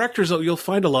 because directors, you'll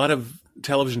find a lot of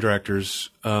television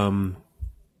directors, and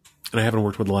I haven't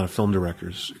worked with a lot of film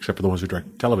directors except for the ones who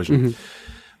direct television,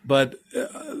 but.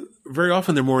 Very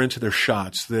often they're more into their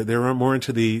shots. They're more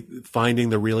into finding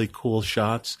the really cool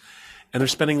shots, and they're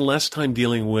spending less time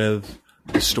dealing with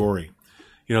the story.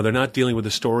 They're not dealing with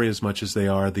the story as much as they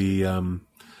are the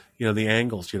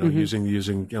angles.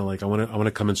 Using like I want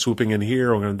to come in swooping in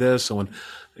here. I want this. I want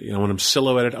them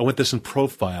silhouetted. I want this in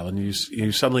profile, and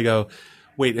you suddenly go,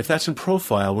 wait, if that's in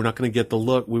profile, we're not going to get the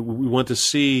look. We want to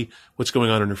see what's going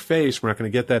on in her face. We're not going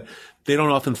to get that. They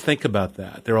don't often think about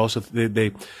that. They're also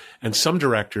and some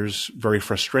directors, very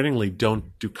frustratingly,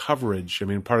 don't do coverage. I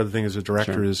mean, part of the thing as a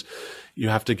director is you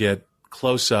have to get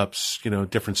close-ups,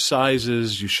 different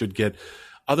sizes. You should get,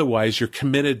 otherwise you're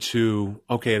committed to,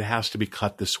 okay, it has to be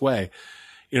cut this way.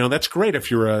 That's great if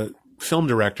you're a film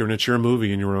director and it's your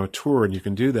movie and you're on a tour and you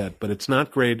can do that. But it's not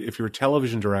great if you're a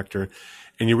television director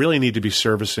and you really need to be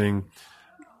servicing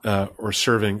or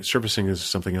servicing is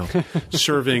something else,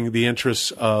 serving the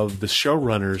interests of the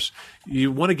showrunners,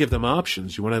 you want to give them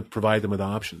options. You want to provide them with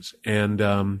options. And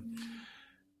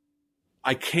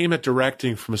I came at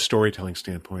directing from a storytelling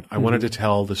standpoint. I wanted to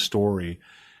tell the story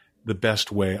the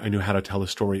best way I knew how to tell the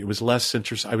story. I was less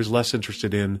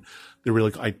interested in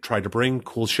I tried to bring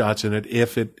cool shots in it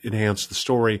if it enhanced the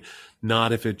story,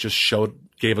 not if it just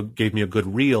gave me a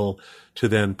good reel to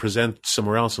then present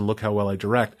somewhere else and look how well I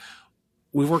direct.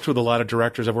 We've worked with a lot of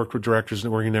directors. I've worked with directors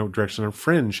and working now with directors on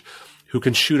Fringe who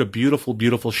can shoot a beautiful,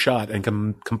 beautiful shot and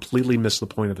can completely miss the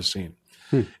point of the scene.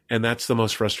 And that's the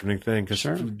most frustrating thing because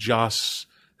Joss,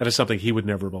 that is something he would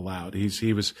never have allowed. He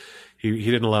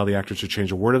didn't allow the actors to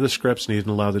change a word of the scripts, and he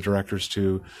didn't allow the directors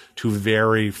to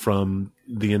vary from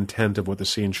the intent of what the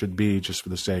scene should be just for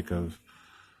the sake of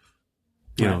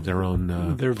their own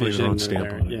their vision, their own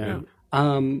stamp on it. Yeah.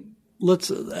 Let's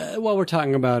while we're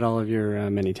talking about all of your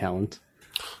many talents,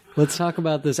 let's talk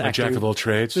about this acting. Jack of all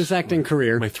trades. This acting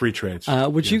career. My 3 trades.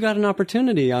 Which you got an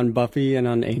opportunity on Buffy and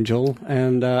on Angel,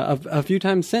 and a few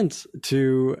times since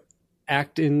to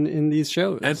act in these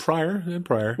shows. And prior.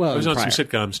 Well, I was on prior. some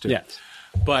sitcoms too. Yes.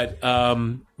 But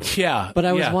yeah. But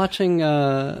I was watching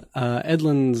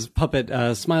Edlin's puppet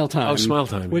Smile Time. Oh, Smile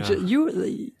Time, which yeah.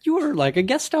 you were like a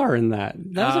guest star in that.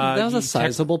 That was a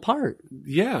sizable part.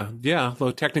 Yeah.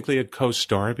 Though technically a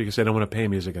co-star because they don't want to pay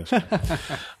me as a guest star.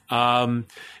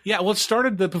 Well, it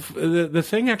started the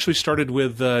thing actually started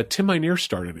with Tim Minear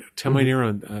started it. Tim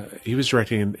Minear he was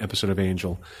directing an episode of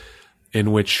Angel,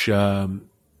 in which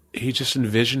he just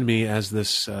envisioned me as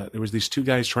this. There was these 2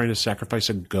 guys trying to sacrifice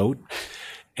a goat,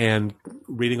 and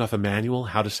reading off a manual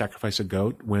how to sacrifice a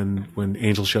goat when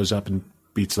Angel shows up and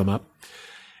beats them up.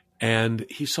 And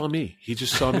he saw me. He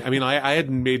just saw me. I mean, I had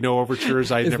made no overtures.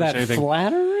 I had never said anything. Is that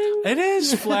flattering? It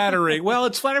is flattering. Well,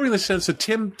 it's flattering in the sense that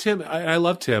Tim, I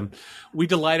love Tim. We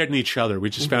delighted in each other. We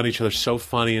just found each other so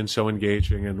funny and so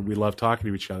engaging, and we loved talking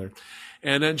to each other.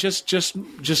 And then just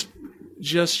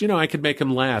I could make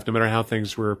him laugh no matter how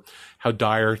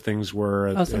dire things were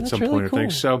at some really point. Cool. I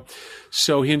think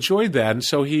so. He enjoyed that, and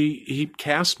so he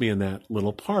cast me in that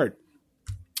little part,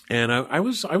 and I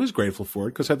was grateful for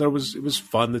it because I thought it was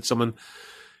fun that someone,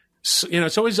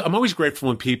 I'm always grateful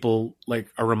when people like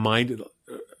are reminded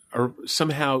or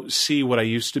somehow see what I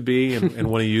used to be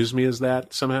and want to use me as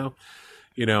that somehow.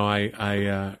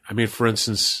 I mean, for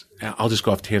instance, I'll just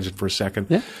go off tangent for a second.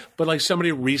 Yeah. But like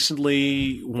somebody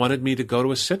recently wanted me to go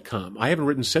to a sitcom. I haven't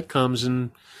written sitcoms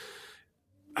in,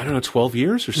 12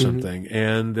 years or something.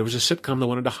 And there was a sitcom that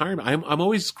wanted to hire me. I'm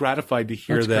always gratified to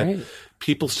hear that great.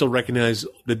 People still recognize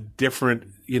the different,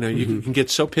 you can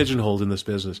get so pigeonholed in this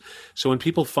business. So when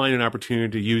people find an opportunity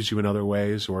to use you in other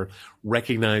ways or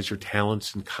recognize your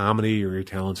talents in comedy or your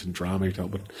talents in drama,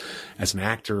 as an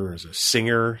actor or as a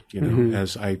singer,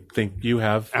 as I think you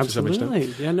have to some Absolutely.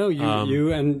 extent. Yeah, no,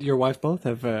 you and your wife both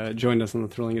have joined us on the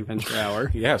Thrilling Adventure Hour.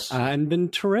 Yes. And been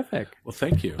terrific. Well,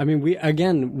 thank you. I mean, we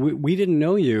didn't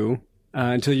know you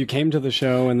until you came to the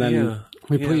show, and then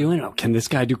we put you in. Oh, can this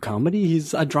guy do comedy?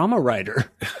 He's a drama writer.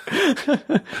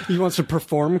 He wants to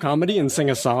perform comedy and sing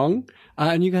a song.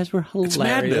 And you guys were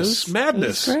hilarious. It's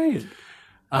madness. It's great.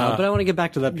 But I want to get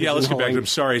back to that. Yeah, let's get back to it. I'm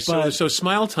sorry. But, So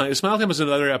Smile Time was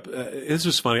another. This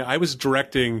was funny. I was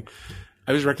directing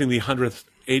the 100th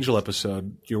Angel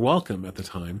episode. You're welcome at the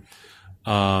time.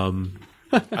 I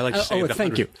like to say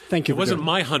thank you. Thank you. It wasn't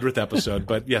my 100th episode,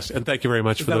 but yes, and thank you very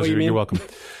much for those of you. You're welcome.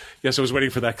 Yes, I was waiting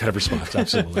for that kind of response.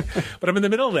 Absolutely. But I'm in the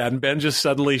middle of that, and Ben just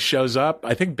suddenly shows up.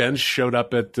 I think Ben showed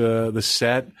up at the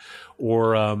set,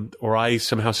 or I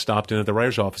somehow stopped in at the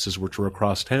writers' offices, which were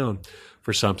across town,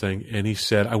 for something, and he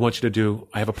said, I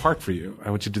have a part for you. I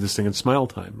want you to do this thing in Smile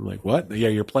Time. I'm like, what? Yeah,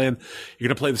 you're going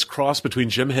to play this cross between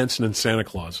Jim Henson and Santa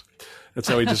Claus. That's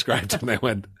how he described it. And I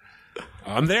went,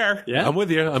 I'm there. Yeah. I'm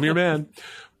with you. I'm your man.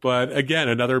 But again,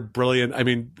 another brilliant,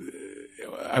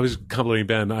 I was complimenting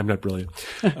Ben. I'm not brilliant.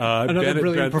 Another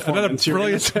brilliant performance.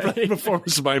 Brilliant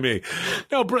performance by me.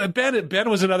 No, Ben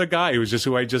was another guy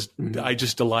who I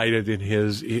just delighted in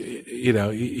his.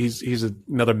 He's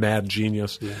another mad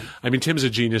genius. Yeah. I mean, Tim's a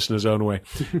genius in his own way,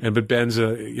 but Ben's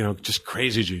a just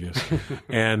crazy genius.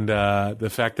 And the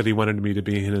fact that he wanted me to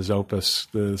be in his opus,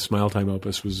 the Smile Time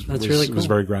opus, was really cool. Was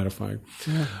very gratifying.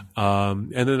 Yeah.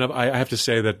 And then I have to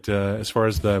say that as far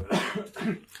as the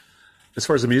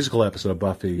musical episode of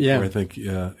Buffy, where I think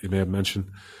you may have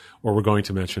mentioned, or we're going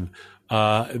to mention,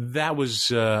 that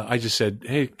was, I just said,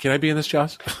 hey, can I be in this,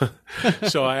 Joss?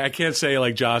 So I can't say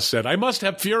like Joss said, I must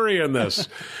have Fury in this.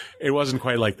 It wasn't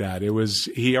quite like that. It was,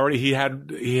 he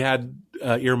had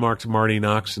earmarked Marty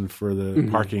Noxon for the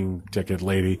parking ticket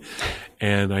lady,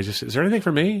 and I just said, "Is there anything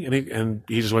for me?" And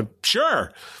he just went,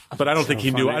 "Sure," but I don't think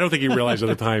he knew. I don't think he realized at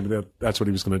the time that that's what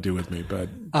he was going to do with me. But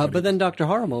then Dr.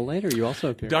 Horrible later, you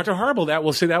also appeared. Dr. Horrible, that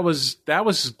was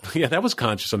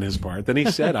conscious on his part. Then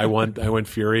he said, "I want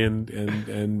Fury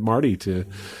and Marty to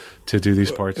do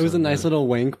these parts." It was a nice little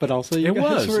wink, but also you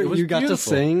got to beautiful.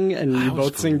 sing, and you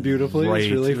both sing beautifully.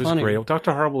 Great. It was really funny. Great.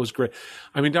 Dr. Horrible was great.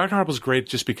 I mean, Dr. Horrible is great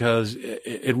just because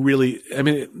it really. I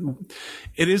mean,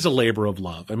 it is a labor of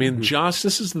love. I mean, Joss.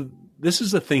 This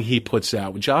is the thing he puts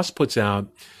out. Joss puts out.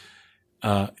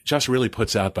 Joss really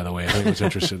puts out. By the way, I think it's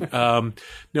interesting.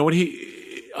 What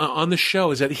he on the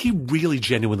show is that he really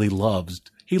genuinely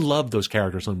loved. He loved those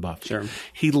characters on Buffy. Sure.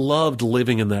 He loved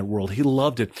living in that world. He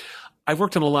loved it. I've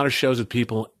worked on a lot of shows with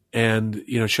people and,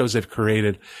 shows they've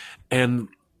created, and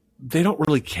they don't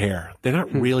really care. They're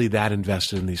not really that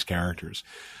invested in these characters.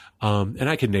 And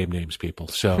I can name names, people.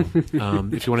 So if you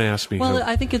want to ask me. Well,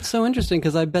 I think it's so interesting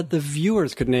because I bet the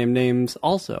viewers could name names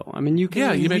also. I mean, you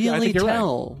can really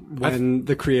tell when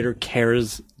the creator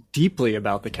cares deeply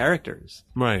about the characters.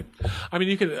 Right. I mean,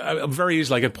 you could very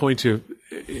easily, I could point to,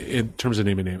 in terms of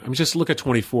naming name. I mean, just look at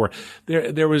 24.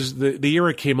 There was the year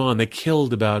it came on, they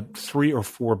killed about 3 or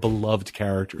 4 beloved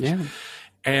characters. Yeah.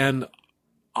 And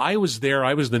I was there.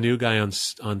 I was the new guy on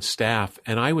staff,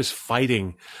 and I was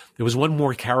fighting. There was one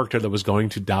more character that was going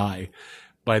to die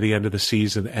by the end of the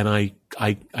season, and I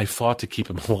fought to keep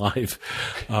him alive.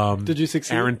 Did you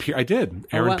succeed? Aaron Pierce. I did.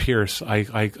 Aaron Pierce.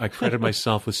 I credit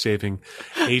myself with saving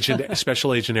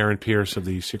Special Agent Aaron Pierce of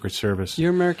the Secret Service.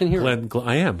 You're American hero.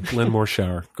 I am. Glenn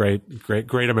Morshower.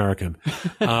 Great American.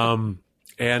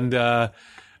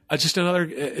 Just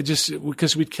another, just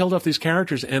because we'd killed off these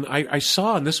characters, and I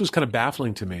saw, and this was kind of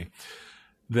baffling to me,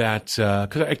 that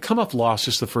because I'd come off Lost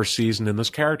just the first season, and those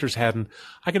characters hadn't.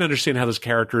 I can understand how those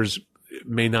characters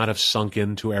may not have sunk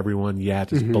into everyone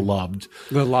yet as beloved.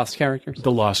 The Lost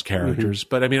characters.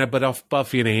 But I mean, off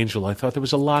Buffy and Angel, I thought there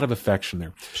was a lot of affection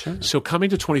there. Sure. So coming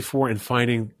to 24 and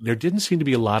finding there didn't seem to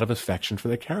be a lot of affection for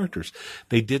the characters.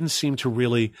 They didn't seem to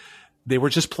really. They were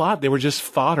just plot. They were just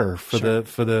fodder for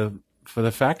the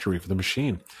factory, for the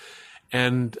machine.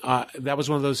 And that was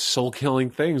one of those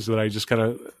soul-killing things that I just kind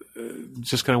of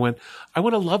went, I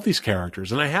want to love these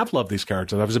characters. And I have loved these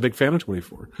characters. I was a big fan of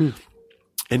 24.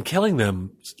 And killing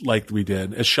them like we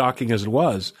did, as shocking as it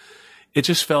was, it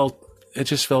just felt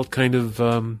kind of,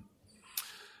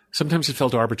 sometimes it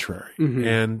felt arbitrary.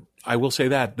 And I will say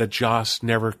that Joss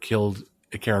never killed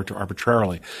a character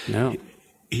arbitrarily. No.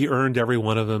 He earned every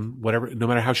one of them, no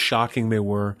matter how shocking they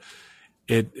were.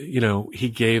 He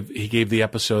gave the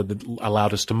episode that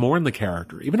allowed us to mourn the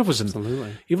character, even if it was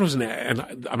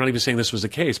and I'm not even saying this was the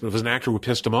case, but if it was an actor who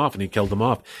pissed him off and he killed them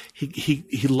off,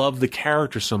 he loved the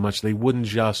character so much they wouldn't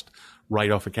just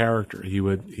write off a character.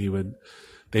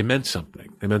 They meant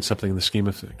something. They meant something in the scheme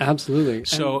of things. Absolutely.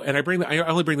 So, and I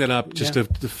only bring that up just to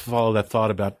follow that thought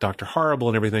about Dr. Horrible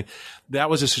and everything. That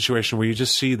was a situation where you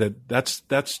just see that's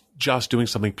just doing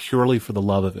something purely for the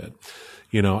love of it.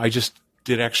 I just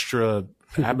did extra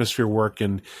atmosphere work,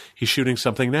 and he's shooting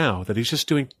something now that he's just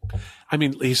doing. I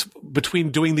mean, he's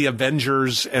between doing the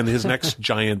Avengers and his next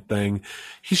giant thing.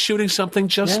 He's shooting something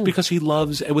just because he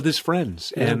loves with his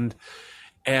friends, and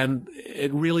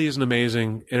it really is an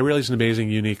amazing,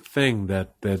 unique thing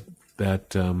that it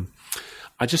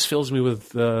just fills me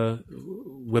with a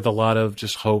lot of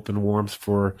just hope and warmth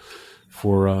for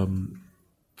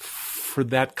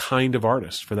that kind of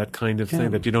artist, for that kind of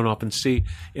thing that you don't often see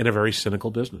in a very cynical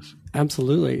business.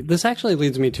 Absolutely. This actually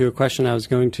leads me to a question I was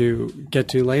going to get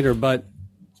to later, but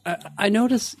I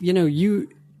notice, you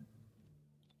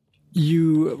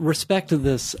respect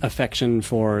this affection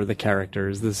for the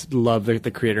characters, this love that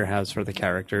the creator has for the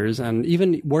characters, and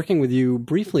even working with you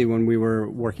briefly when we were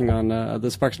working on the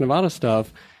Sparks Nevada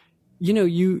stuff,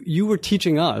 you were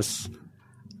teaching us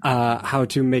how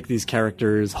to make these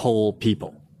characters whole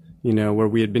people. Where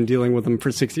we had been dealing with them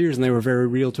for 6 years and they were very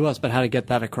real to us, but how to get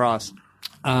that across.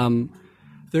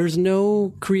 There's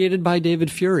no created by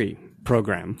David Fury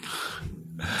program.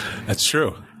 That's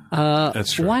true.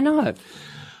 That's true. Why not?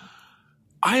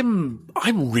 I'm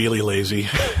really lazy.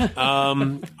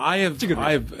 I've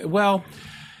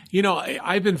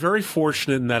been very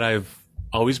fortunate in that I've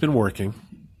always been working.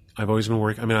 I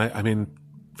mean,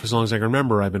 for as long as I can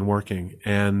remember, I've been working,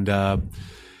 and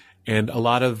a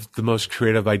lot of the most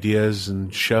creative ideas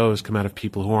and shows come out of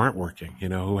people who aren't working,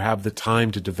 who have the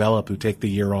time to develop, who take the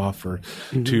year off or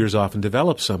 2 years off and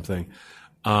develop something.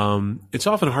 It's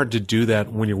often hard to do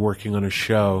that when you're working on a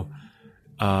show.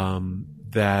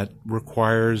 that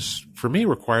requires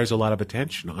a lot of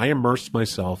attention. I immersed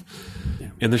myself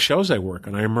in the shows I work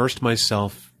on. I immersed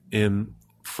myself in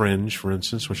Fringe, for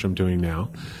instance, which I'm doing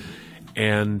now,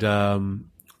 and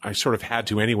I sort of had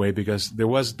to anyway because there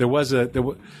was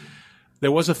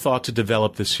a thought to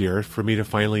develop this year for me to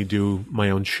finally do my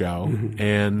own show,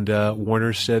 and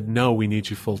Warner said, "No, we need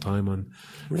you full time on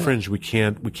Fringe. We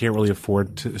can't really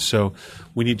afford to. So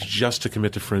we need just to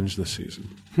commit to Fringe this season."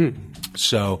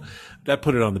 So that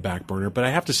put it on the back burner. But I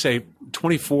have to say,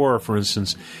 24, for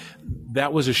instance,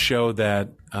 that was a show that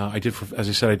I did for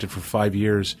 5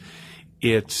 years.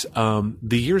 It's the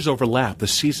years overlapped, the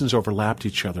seasons overlapped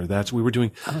each other. We were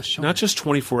doing not just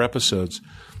 24 episodes,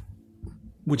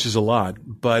 which is a lot,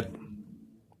 but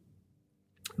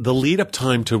the lead up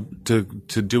time to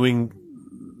doing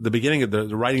the beginning of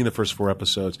the writing the first 4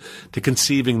 episodes, to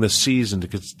conceiving the season,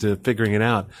 to figuring it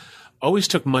out, always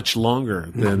took much longer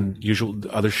than usual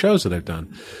other shows that I've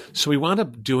done. So we wound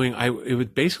up doing it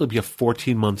would basically be a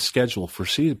 14-month schedule per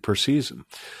season.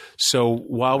 So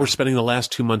while we're spending the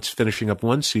last 2 months finishing up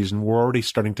one season, we're already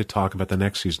starting to talk about the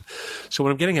next season. So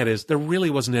what I'm getting at is there really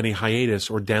wasn't any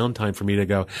hiatus or downtime for me to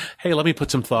go, hey, let me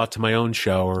put some thought to my own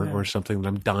show or something that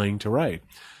I'm dying to write.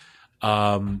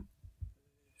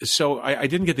 So I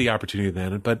didn't get the opportunity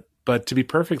then, but to be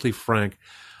perfectly frank,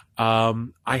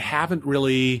 I haven't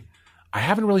really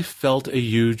felt a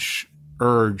huge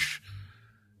urge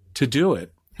to do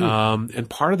it. And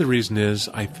part of the reason is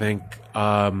I think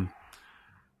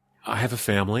I have a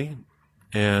family,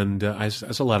 and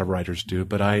as a lot of writers do,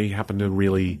 but I happen to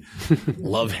really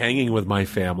love hanging with my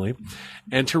family.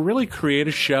 And to really create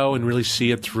a show and really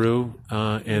see it through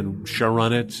and show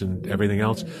run it and everything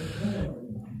else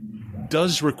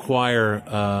does require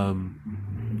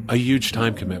a huge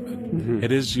time commitment.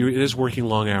 It is working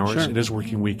long hours. Sure. It is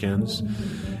working weekends,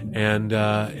 and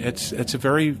it's a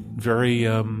very, very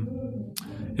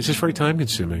it's just very time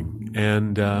consuming.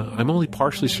 And I'm only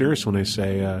partially serious when I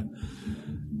say,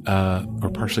 or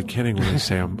partially kidding when I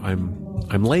say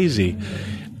I'm lazy.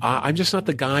 I'm just not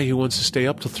the guy who wants to stay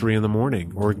up till 3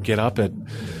 a.m. or get up at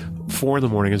 4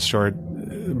 a.m. and start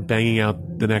banging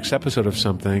out the next episode of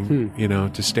something,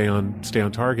 to stay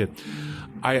on target.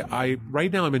 I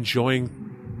right now I'm enjoying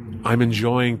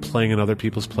playing in other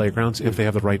people's playgrounds if they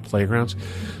have the right playgrounds.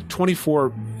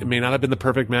 24, it may not have been the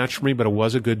perfect match for me, but it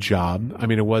was a good job. I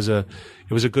mean, it was a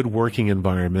good working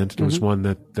environment. It was one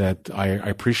that I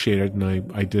appreciated,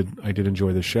 and I did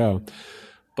enjoy the show.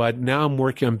 But now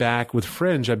I'm back with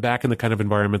Fringe. I'm back in the kind of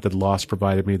environment that Lost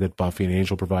provided me, that Buffy and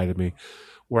Angel provided me,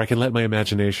 where I can let my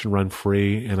imagination run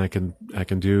free and I can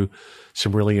do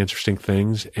some really interesting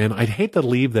things. And I'd hate to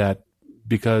leave that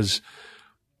because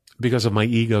of my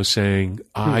ego saying,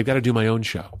 I've got to do my own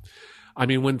show. I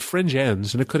mean, when Fringe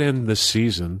ends, and it could end this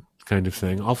season kind of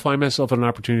thing, I'll find myself an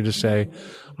opportunity to say,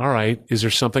 all right, is there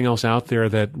something else out there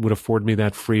that would afford me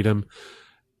that freedom?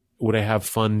 Would I have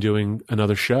fun doing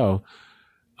another show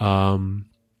in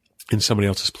somebody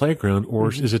else's playground, or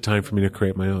is it time for me to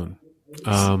create my own?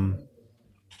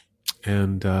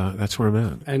 And that's where I'm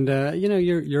at. And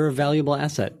you're a valuable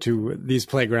asset to these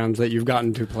playgrounds that you've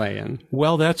gotten to play in.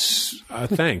 Well, that's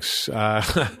thanks. I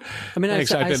mean,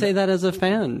 thanks. I say that as a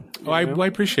fan. Oh, I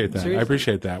appreciate that. Seriously? I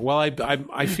appreciate that. Well,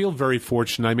 I feel very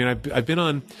fortunate. I mean, I've been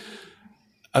on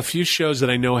a few shows that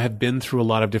I know have been through a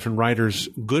lot of different writers,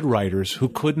 good writers who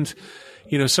couldn't.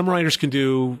 Some writers can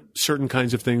do certain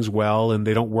kinds of things well, and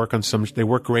they don't work on some. They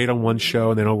work great on one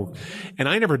show, and they don't. And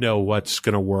I never know what's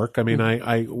going to work. I mean,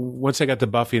 I once I got to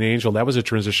Buffy and Angel, that was a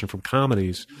transition from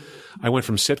comedies. I went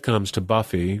from sitcoms to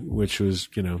Buffy, which was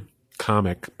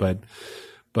comic, but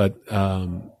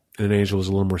and Angel was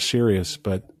a little more serious.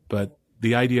 But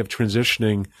the idea of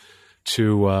transitioning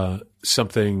to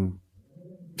something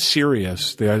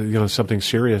serious, something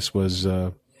serious was.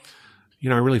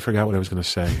 I really forgot what I was going to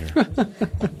say here.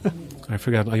 I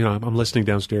forgot. I'm listening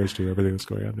downstairs to everything that's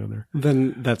going on down there.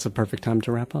 Then that's a perfect time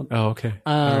to wrap up. Oh, okay.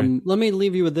 Let me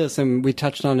leave you with this, and we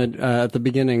touched on it at the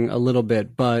beginning a little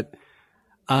bit. But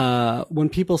when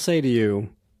people say to you,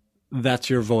 "That's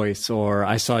your voice," or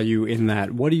 "I saw you in that,"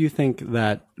 what do you think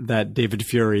that David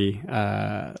Fury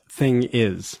thing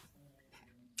is?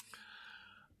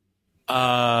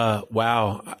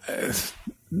 Wow.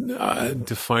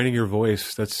 Defining your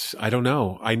voice. That's, I don't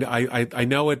know. I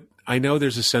know it. I know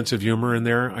there's a sense of humor in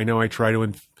there. I know I try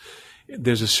to,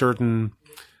 there's a certain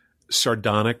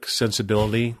sardonic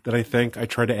sensibility that I think I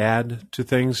try to add to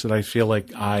things that I feel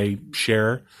like I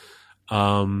share.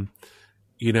 When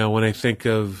I think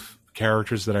of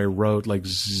characters that I wrote like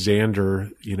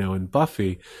Xander, in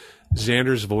Buffy,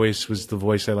 Xander's voice was the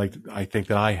voice I think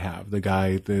that I have, the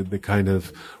guy, the kind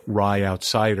of wry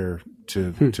outsider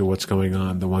to what's going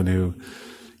on, the one who,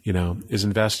 is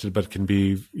invested but can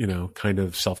be, kind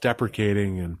of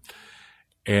self-deprecating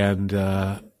and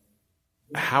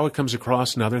how it comes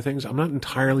across in other things, I'm not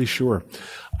entirely sure.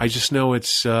 I just know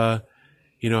it's,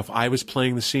 if I was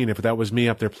playing the scene, if that was me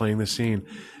up there playing the scene,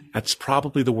 that's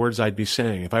probably the words I'd be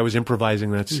saying. If I was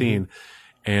improvising that scene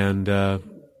and, I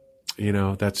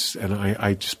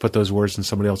just put those words in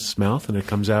somebody else's mouth and it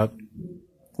comes out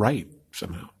right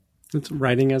somehow. It's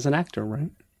writing as an actor, right?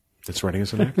 It's writing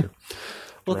as an actor.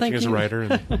 Well, directing as a writer,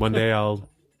 and one day I'll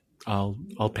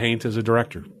paint as a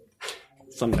director.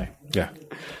 Someday. Yeah.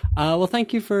 Well,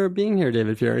 thank you for being here,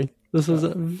 David Fury. This was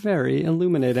very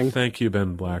illuminating. Thank you,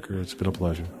 Ben Blacker. It's been a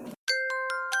pleasure.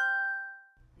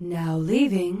 Now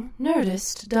leaving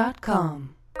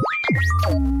Nerdist.com.